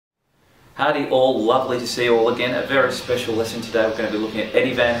Howdy all, lovely to see you all again. A very special lesson today. We're going to be looking at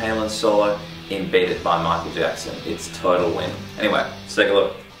Eddie Van Halen's solo in Beat It by Michael Jackson. It's total win. Anyway, let's take a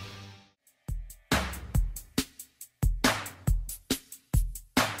look.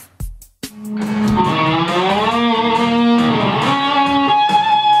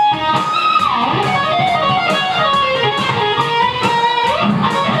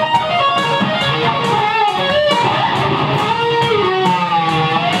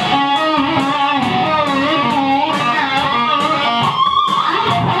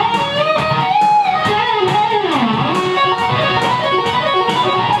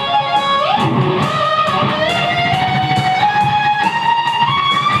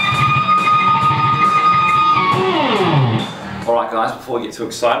 Alright guys, before we get too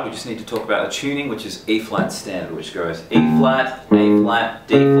excited, we just need to talk about the tuning, which is E flat standard, which goes E flat, A flat,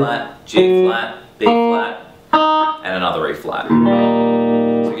 D flat, G flat, B flat, and another E flat.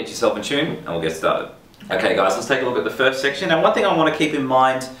 So get yourself in tune and we'll get started. Okay guys, let's take a look at the first section. Now one thing I want to keep in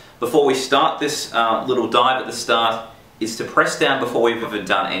mind before we start this little dive at the start is to press down before we've ever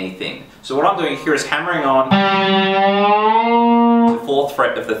done anything. So what I'm doing here is hammering on the 4th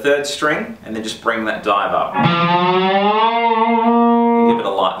fret of the 3rd string and then just bring that dive up. You give it a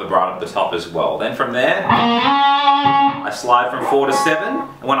light vibrato at the top as well. Then from there, I slide from 4 to 7,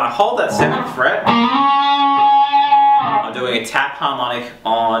 and when I hold that 7th fret, I'm doing a tap harmonic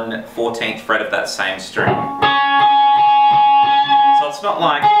on 14th fret of that same string. So it's not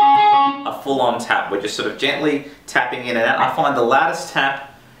like a full-on tap, we're just sort of gently tapping in and out. I find the loudest tap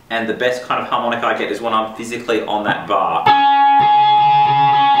and the best kind of harmonic I get is when I'm physically on that bar.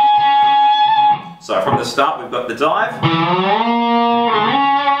 So from the start we've got the dive.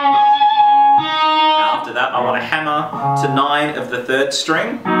 After that I want to hammer to 9 of the 3rd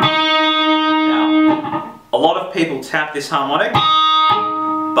string. Now, a lot of people tap this harmonic,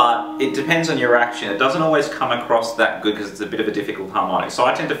 but it depends on your action. It doesn't always come across that good because it's a bit of a difficult harmonic. So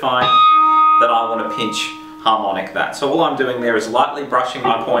I tend to find that I want to pinch harmonic that. So all I'm doing there is lightly brushing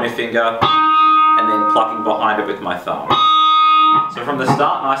my pointer finger and then plucking behind it with my thumb. So from the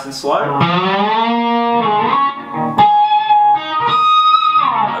start, nice and slow.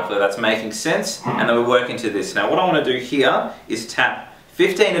 Hopefully that's making sense. And then we work into this. Now what I want to do here is tap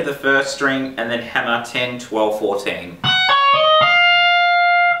 15 of the 1st string and then hammer 10, 12, 14.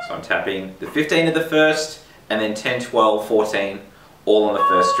 So I'm tapping the 15 of the 1st and then 10, 12, 14 all on the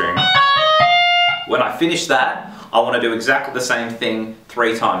 1st string. When I finish that, I want to do exactly the same thing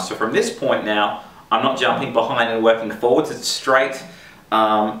 3 times. So from this point now, I'm not jumping behind and working forwards, it straight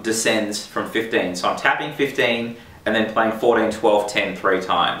descends from 15. So I'm tapping 15 and then playing 14, 12, 10 3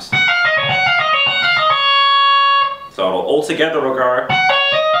 times. So it'll all together will go.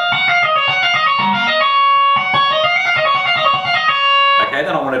 Okay,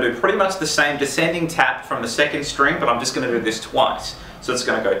 then I want to do pretty much the same descending tap from the 2nd string, but I'm just going to do this twice. So it's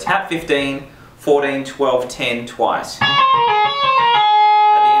going to go tap 15, 14, 12, 10 twice. At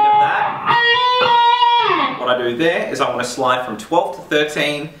the end of that, what I do there is I want to slide from 12 to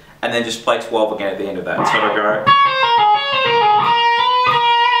 13 and then just play 12 again at the end of that. So it'll go.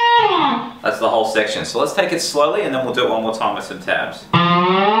 That's the whole section. So let's take it slowly and then we'll do it one more time with some tabs. Tap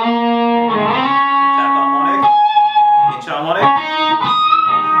harmonic, pinch harmonic,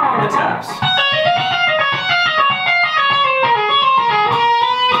 and the taps.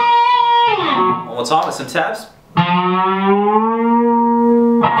 One more time with some tabs.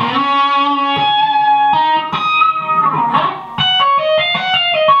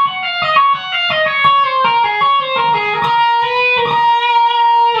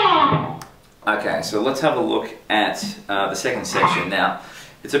 Okay, so let's have a look at the 2nd section. Now,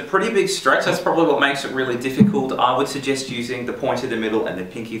 it's a pretty big stretch. That's probably what makes it really difficult. I would suggest using the pointer, the middle, and the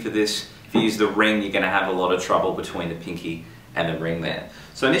pinky for this. If you use the ring, you're going to have a lot of trouble between the pinky and the ring there.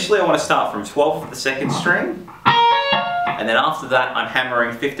 So initially I want to start from 12 of the 2nd string, and then after that I'm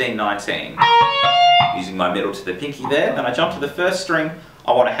hammering 15, 19. Using my middle to the pinky there. Then I jump to the 1st string,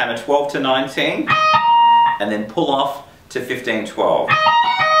 I want to hammer 12 to 19, and then pull off to 15, 12.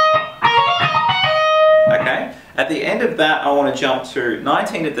 Okay, at the end of that I want to jump to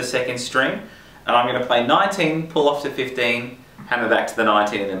 19 of the 2nd string, and I'm going to play 19, pull off to 15, hammer back to the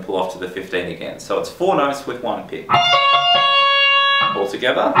 19 and then pull off to the 15 again. So it's 4 notes with 1 pick. All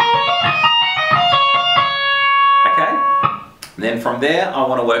together. Okay, and then from there I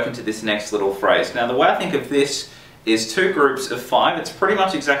want to work into this next little phrase. Now the way I think of this is 2 groups of 5. It's pretty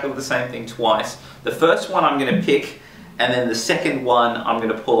much exactly the same thing twice. The first one I'm going to pick, and then the second one I'm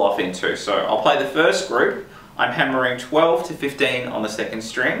going to pull off into. So I'll play the first group. I'm hammering 12 to 15 on the 2nd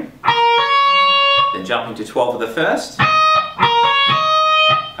string, then jumping to 12 of the 1st.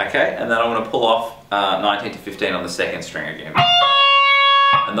 Okay, and then I want to pull off 19 to 15 on the second string again.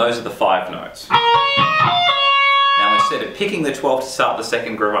 And those are the 5 notes. Now instead of picking the 12 to start the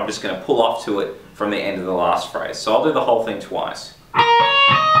second groove, I'm just going to pull off to it from the end of the last phrase. So I'll do the whole thing twice.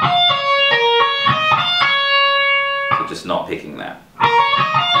 So just not picking that.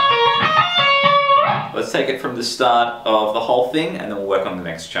 Let's take it from the start of the whole thing and then we'll work on the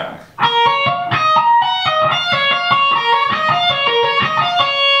next chunk.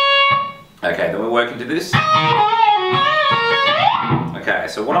 Okay, then we're working to this. Okay,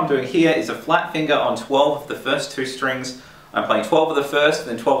 so what I'm doing here is a flat finger on 12 of the first 2 strings. I'm playing 12 of the first,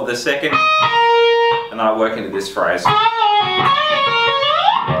 then 12 of the second, and then I work into this phrase. Okay,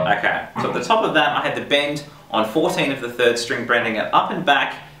 so at the top of that I had the bend on 14 of the 3rd string, bending it up and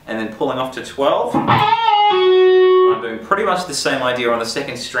back, and then pulling off to 12. I'm doing pretty much the same idea on the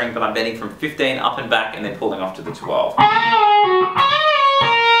 2nd string, but I'm bending from 15 up and back, and then pulling off to the 12.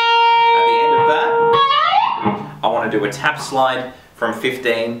 At the end of that, I want to do a tap slide from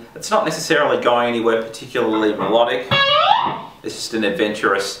 15. It's not necessarily going anywhere particularly melodic. It's just an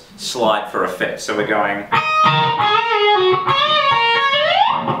adventurous slide for effect. So we're going...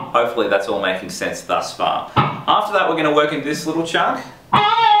 Hopefully that's all making sense thus far. After that we're going to work into this little chunk.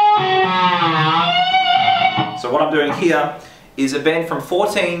 So what I'm doing here is a bend from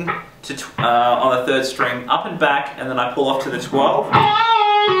 14 to on the 3rd string, up and back, and then I pull off to the 12.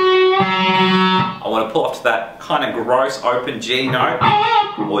 I want to pull off to that kind of gross open G note,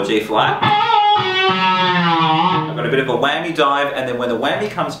 or G flat. I've got a bit of a whammy dive, and then when the whammy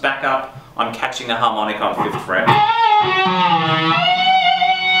comes back up, I'm catching a harmonic on 5th fret.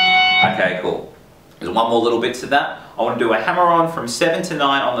 Okay, cool. There's one more little bit to that. I want to do a hammer on from 7 to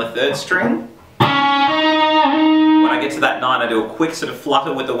 9 on the 3rd string. When I get to that 9, I do a quick sort of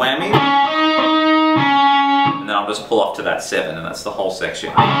flutter with the whammy. And then I'll just pull off to that 7, and that's the whole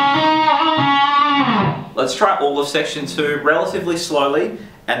section. Let's try all of section 2 relatively slowly,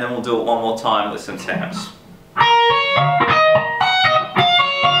 and then we'll do it one more time with some taps.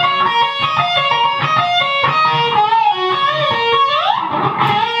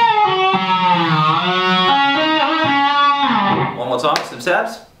 One more time, some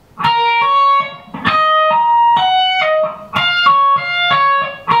taps.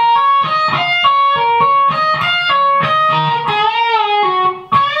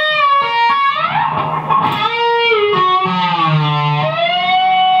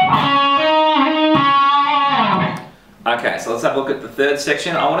 Okay, so let's have a look at the 3rd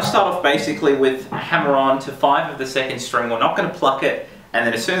section. I want to start off basically with hammer on to 5 of the 2nd string. We're not going to pluck it, and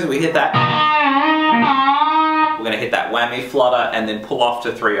then as soon as we hit that, we're going to hit that whammy flutter and then pull off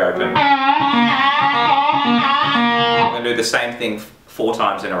to 3 open. We're going to do the same thing 4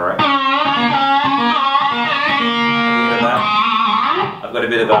 times in a row. I've got a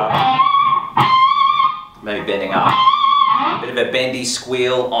bit of a, maybe bending up, a bit of a bendy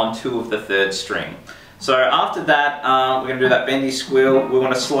squeal on 2 of the 3rd string. So after that, we're going to do that bendy squeal. We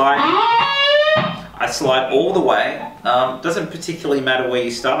want to slide. I slide all the way. Doesn't particularly matter where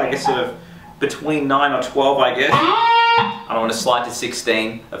you start. I guess sort of between 9 or 12, I guess. I want to slide to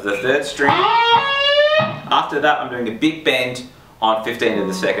 16 of the 3rd string. After that, I'm doing a big bend on 15 of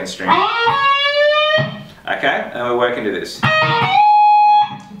the 2nd string. Okay, and we're working to this.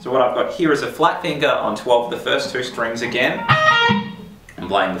 So what I've got here is a flat finger on 12 of the first 2 strings again. I'm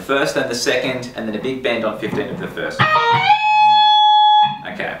playing the 1st and the 2nd, and then a big bend on 15 of the 1st.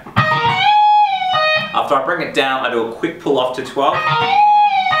 Okay. After I bring it down, I do a quick pull off to 12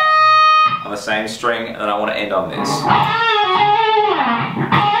 on the same string, and then I want to end on this.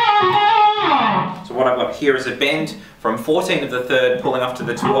 So what I've got here is a bend from 14 of the 3rd, pulling off to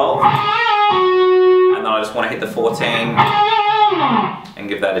the 12, and then I just want to hit the 14 and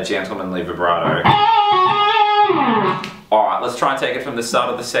give that a gentlemanly vibrato. Alright, let's try and take it from the start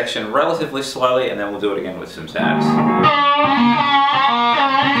of the section relatively slowly, and then we'll do it again with some taps.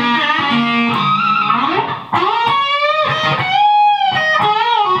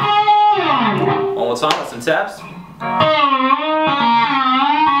 One more time with some taps.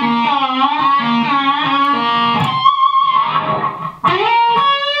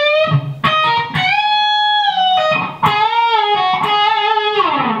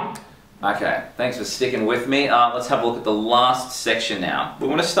 Okay, thanks for sticking with me. Let's have a look at the last section now. We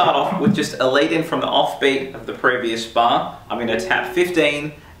want to start off with just a lead in from the offbeat of the previous bar. I'm going to tap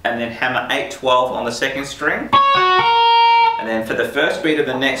 15 and then hammer 8-12 on the 2nd string. And then for the first beat of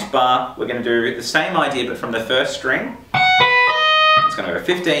the next bar, we're going to do the same idea but from the 1st string. It's going to go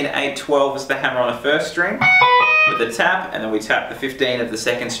 15, 8-12 as the hammer on the 1st string with the tap, and then we tap the 15 of the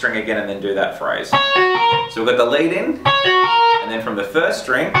 2nd string again and then do that phrase. So we've got the lead in, and And then from the first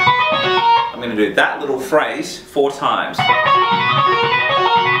string, I'm going to do that little phrase 4 times. So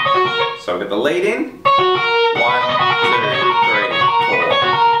I've got the lead in, 1, 2, 3,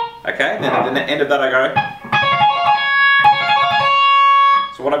 4. Okay, then at the end of that I go.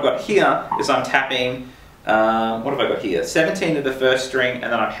 So what I've got here is I'm tapping, what have I got here? 17 of the first string,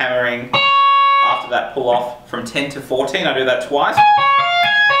 and then I'm hammering, after that pull off from 10 to 14, I do that twice.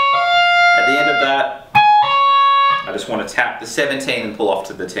 At the end of that, I just want to tap the 17 and pull off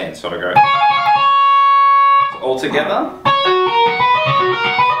to the 10, so I go all together.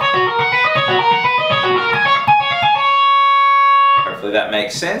 Hopefully that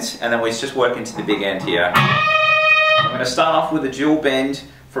makes sense, and then we just work into the big end here. I'm going to start off with a dual bend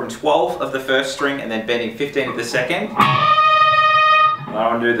from 12 of the first string and then bending 15 of the second. And I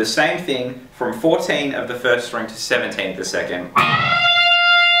want to do the same thing from 14 of the first string to 17 of the second.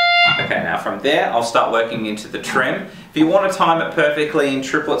 Okay, now from there I'll start working into the trem. If you want to time it perfectly in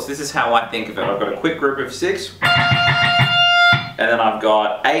triplets, this is how I think of it. I've got a quick group of 6, and then I've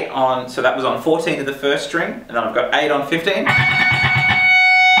got 8 on, so that was on 14 of the first string, and then I've got 8 on 15.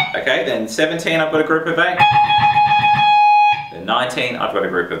 Okay, then 17 I've got a group of 8. Then 19 I've got a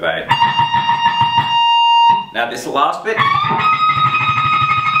group of 8. Now this last bit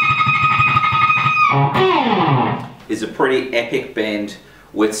is a pretty epic bend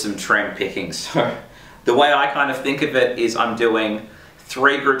with some trem picking. So the way I kind of think of it is I'm doing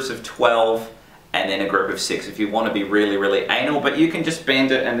 3 groups of 12 and then a group of 6 if you want to be really, really anal, but you can just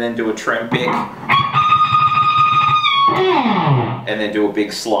bend it and then do a trem pick and then do a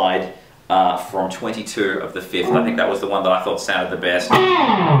big slide from 22 of the 5th. I think that was the one that I thought sounded the best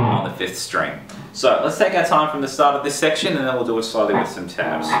on the 5th string. So let's take our time from the start of this section and then we'll do it slowly with some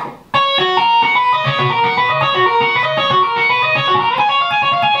tabs.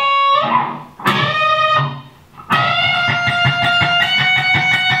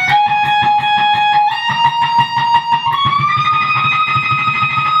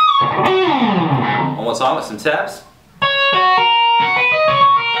 One more time with some tabs.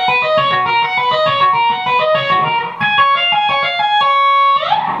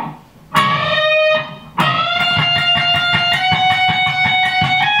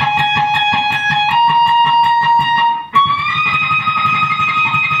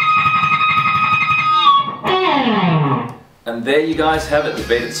 And there you guys have it, the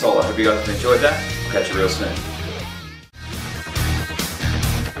beat it solo. I hope you guys have enjoyed that. I'll catch you real soon.